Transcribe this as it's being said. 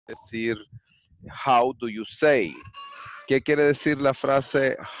decir how do you say. ¿Qué quiere decir la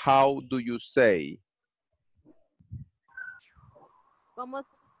frase how do you say? ¿Cómo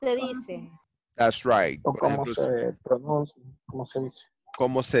se dice? That's right. O Por cómo ejemplo, se pronuncia, cómo se dice.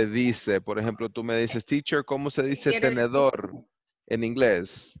 ¿cómo se dice? Por ejemplo, tú me dices, teacher, ¿cómo se dice Quiere tenedor en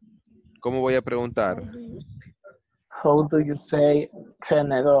inglés? ¿Cómo voy a preguntar? How do you say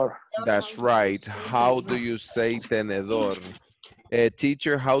tenedor? That's right. How do you say tenedor?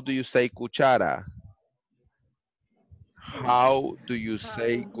 Teacher, how do you say cuchara? How do you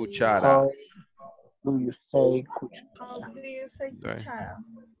say cuchara? How do you say How do you say Right. cuchara?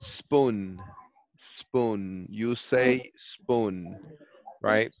 Spoon. Spoon. You say spoon,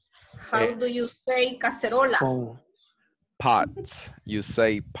 right? How do you say cacerola? spoon? Pot. You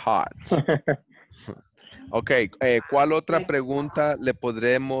say pot. Ok. ¿Cuál otra pregunta le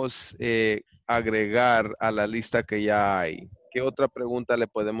podremos agregar a la lista que ya hay? ¿Qué otra pregunta le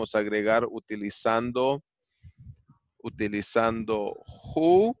podemos agregar utilizando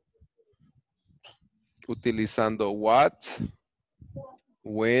who, utilizando what,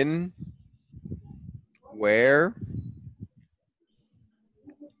 when, where,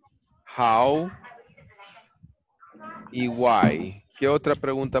 how y why? ¿Qué otra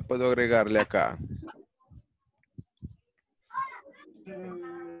pregunta puedo agregarle acá?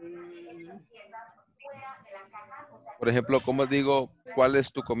 Por ejemplo, ¿cómo digo cuál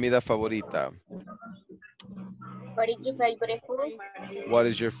es tu comida favorita? What is your favorite food? What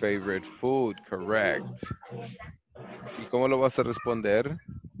is your favorite food? Correct. ¿Y cómo lo vas a responder?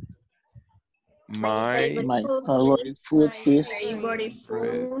 My My favorite food is Favorite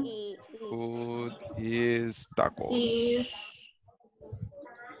food food is tacos. is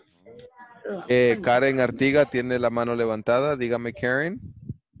Karen Artiga tiene la mano levantada. Dígame, Karen.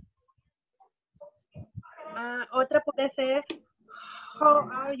 Otra puede ser, how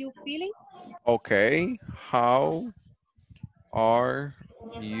are you feeling? Okay. How are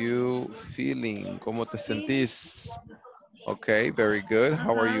you feeling? ¿Cómo te sentís? Okay, very good.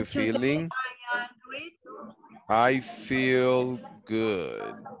 How are you Today feeling? I am great. I feel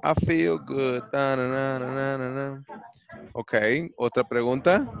good. I feel good. Na, na, na, na, na, na. Okay, otra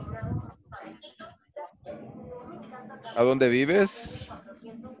pregunta. ¿A dónde vives?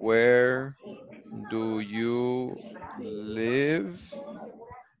 Where do you live?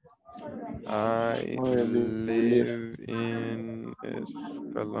 I where do you live? live in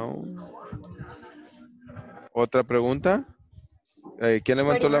Escalón. ¿Otra pregunta? ¿Quién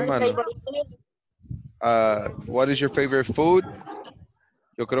What levantó is la your mano? favorite food? What is your favorite food?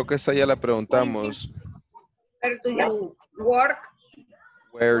 Yo creo que esa ya la preguntamos. where do you work?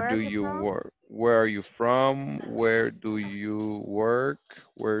 Where do you work? Where are you from? Where do you work?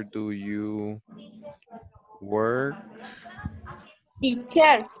 Where do you work?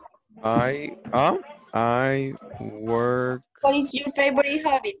 Teacher, I work what is your favorite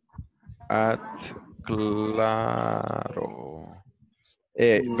hobby? at Claro.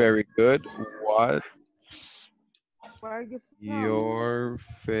 Very good. What's Where are you from? your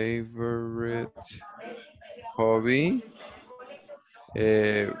favorite hobby?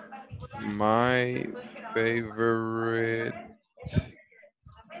 My favorite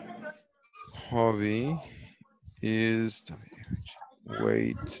hobby is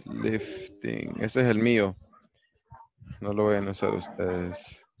weightlifting. Ese es el mío. No lo vayan a usar ustedes.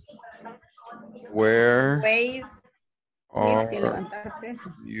 Where Wave, lift y are levantar peso.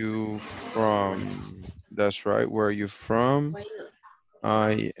 you from? That's right. Where are you from?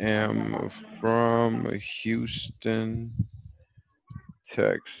 I am from Houston,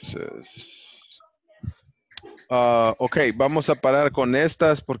 Texas. Ok, vamos a parar con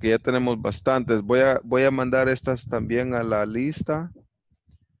estas porque ya tenemos bastantes. Voy a mandar estas también a la lista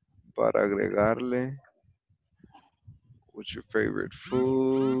para agregarle. What's your favorite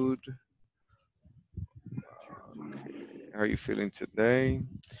food? Okay. How are you feeling today?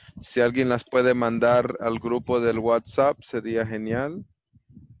 Si alguien las puede mandar al grupo del WhatsApp, sería genial.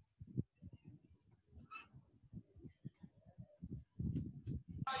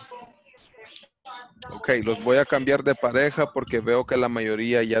 Ok, los voy a cambiar de pareja porque veo que la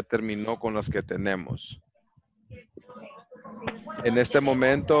mayoría ya terminó con las que tenemos. En este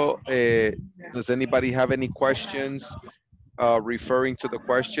momento, does anybody have any questions referring to the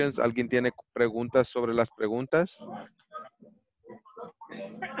questions? ¿Alguien tiene preguntas sobre las preguntas?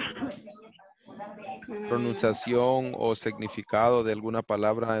 ¿Pronunciación o significado de alguna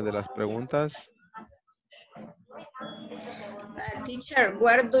palabra de las preguntas? Teacher,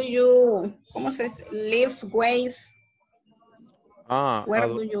 where do you, ¿cómo se dice? Lift weights. Where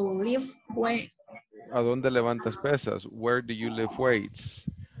do you live? ¿A dónde levantas pesas? Where do you lift weights?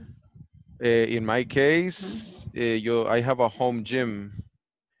 In my case, I have a home gym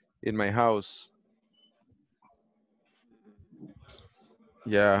in my house.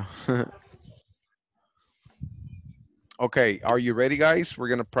 Yeah. Okay, are you ready, guys? We're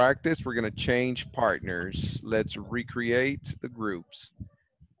gonna practice. We're gonna change partners. Let's recreate the groups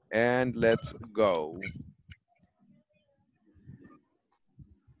and let's go.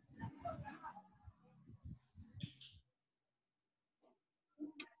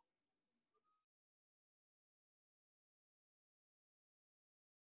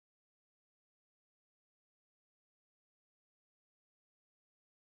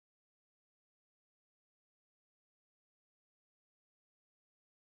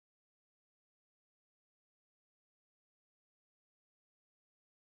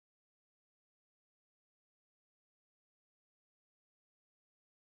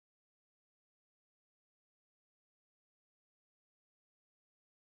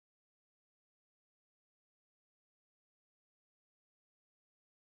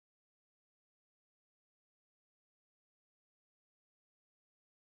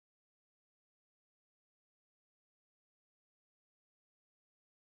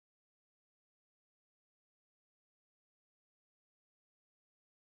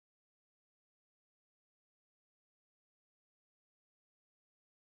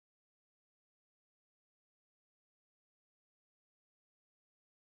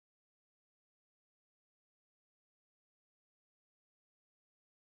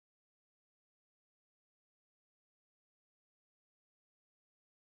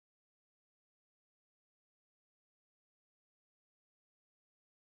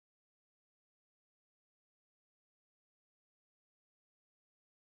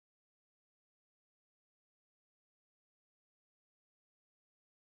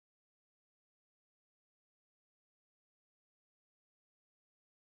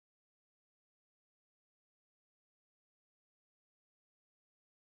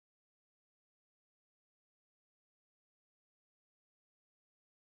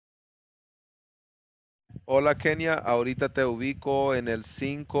 Hola Kenia, ahorita te ubico en el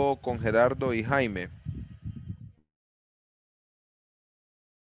 5 con Gerardo y Jaime.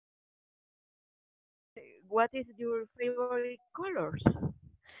 What is your favorite colors?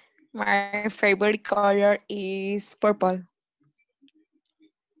 My favorite color is purple.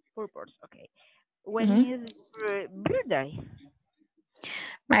 Purples, okay. When Mhm. is your birthday?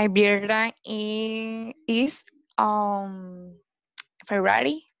 My birthday is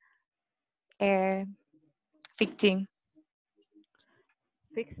February 15.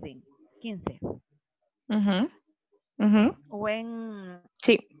 16, 15. Mhm. Mhm. When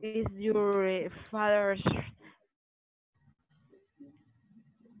Sí. is your father's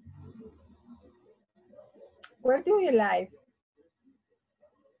Where do you live?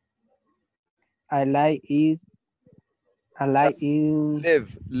 I like in Live.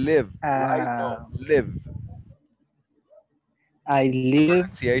 Right? No, live. I live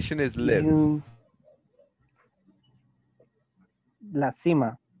Pronunciation is live. in La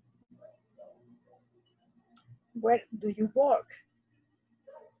Cima. Where do you work?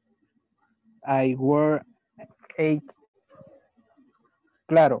 I work 8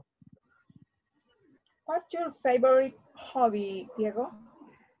 Claro. What's your favorite hobby, Diego?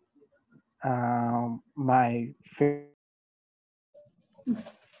 My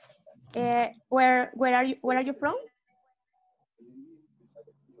Where are you from?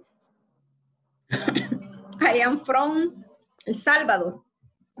 I am from El Salvador.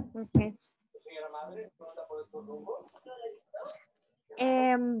 Okay.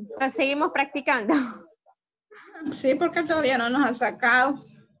 Pues seguimos practicando. Sí, porque todavía no nos han sacado.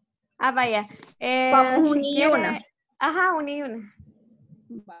 Ah, vaya. Vamos una Si y quiere- una. Ajá, una y una.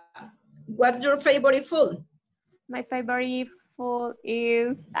 What's your favorite food? My favorite food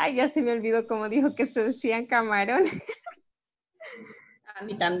is... Ay, ya se me olvidó cómo dijo que se decían camarones. A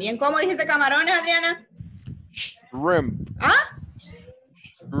mí también. ¿Cómo dijiste camarones, Adriana? Shrimp. ¿Ah?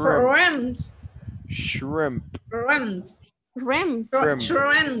 Shrimp. Shrimp. Shrimp. Rems. Shrimp.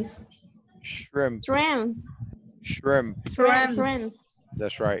 Shrimps. Shrimp. Trends. Shrimp. Trends.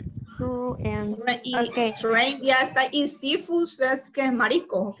 That's right. Trends. Y Okay. shrimp ya está. Y seafood es que es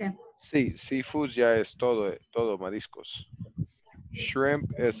marisco, ¿o qué? Sí, seafood ya es todo mariscos.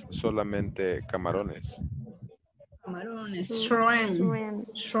 Shrimp es solamente camarones. Camarones. Shrimp.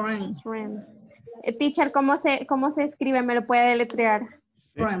 Trends. Shrimp. Trends. Teacher, ¿cómo se escribe? ¿Me lo puede deletrear?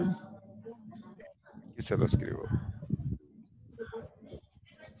 ¿Sí? Shrimp. Y se lo escribo.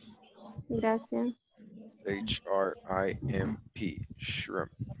 Gracias. H-R-I-M-P.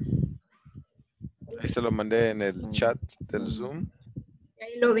 Shrimp. Ahí se lo mandé en el chat del Zoom.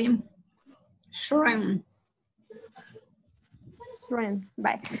 Ahí lo vi. Shrimp. Shrimp.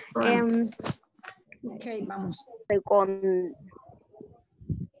 Bye. Shrimp. Ok, vamos. Con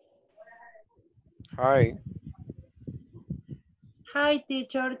Hi. Hi,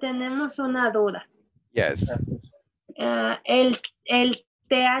 teacher, tenemos una duda. Yes. El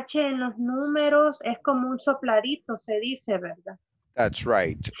TH en los números es como un sopladito, se dice, ¿verdad? That's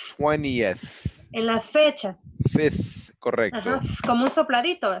right. 20th. En las fechas. 5th. Correcto. Ajá, como un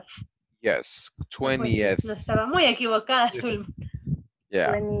sopladito. Yes. Pues sí, 20th. no estaba muy equivocada, Zulma.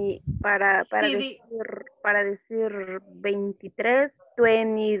 Yeah. 20, para Sí, decir 23,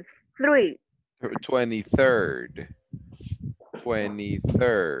 23, 23rd. 23rd.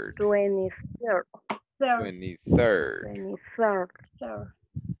 23rd, 23rd. 23rd.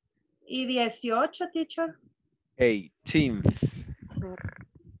 ¿Y 18, teacher? 18th.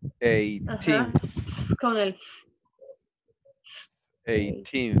 18th. Ajá, con el...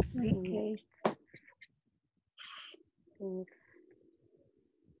 18th. Ok.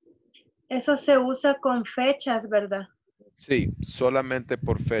 Eso se usa con fechas, ¿verdad? Sí, solamente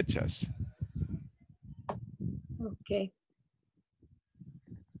por fechas. Ok.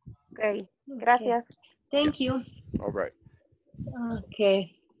 Ok, gracias. Thank you. All right. Ok.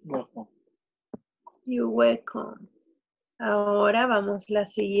 You're welcome. Ahora vamos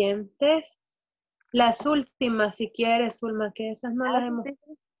las siguientes. Las últimas, si quieres, Zulma, que esas no las hemos, Sí.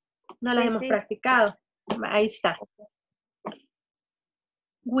 practicado. Ahí está.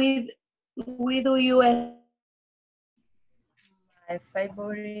 With do you... My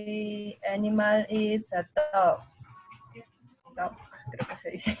favorite animal is a dog. Dog, creo que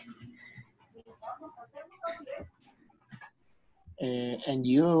se dice. And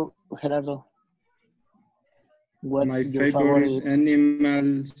you, Gerardo? What's My your favorite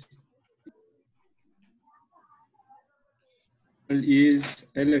animals is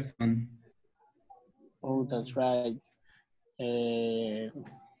elephant. Oh, that's right.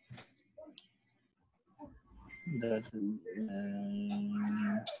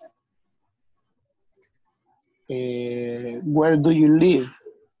 Where do you live?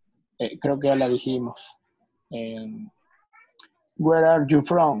 Creo que ya la dijimos. Where are you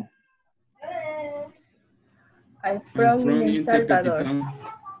from? I'm from El Salvador. Tepetitán.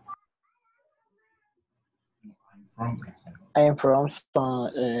 I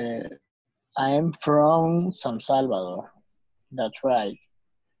am from San Salvador. That's right.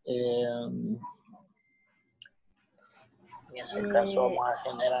 En ese caso vamos a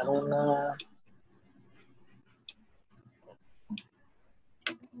generar una.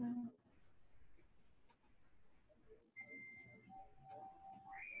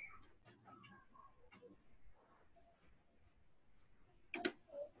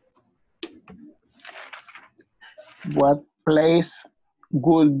 What place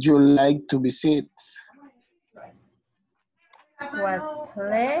would you like to visit? What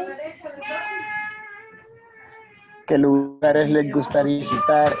place? ¿Qué lugares les gustaría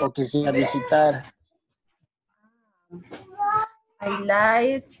visitar o quisiera visitar? I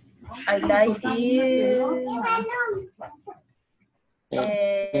like it.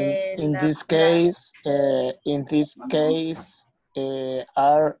 In this case, I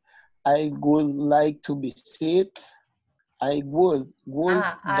would like to visit. I would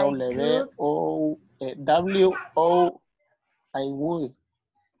like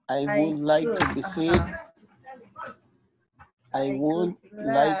to visit. I would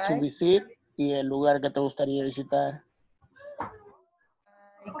like to visit. Y el lugar que te gustaría visitar.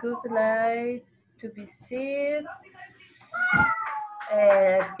 I would like to visit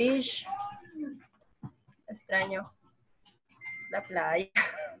beach. Extraño la playa.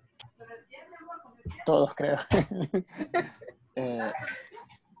 Todos creo.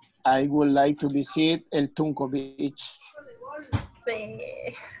 I would like to visit El Tunco Beach. Sí.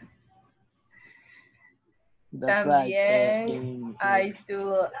 That's También right.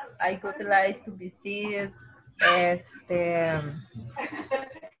 I would like to visit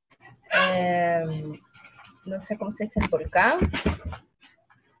no sé cómo se dice el volcán.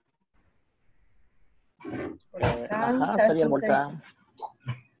 Ajá, sería el volcán.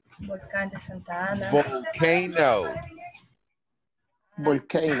 Volcán de Santa Ana.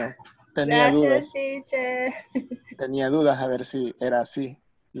 Volcano. Tenía Gracias, dudas. teacher. Tenía dudas a ver si era así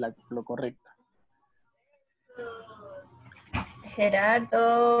lo correcto.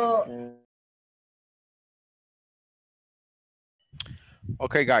 Gerardo.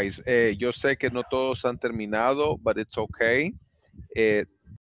 Okay, guys. Yo sé que no todos han terminado, but it's okay.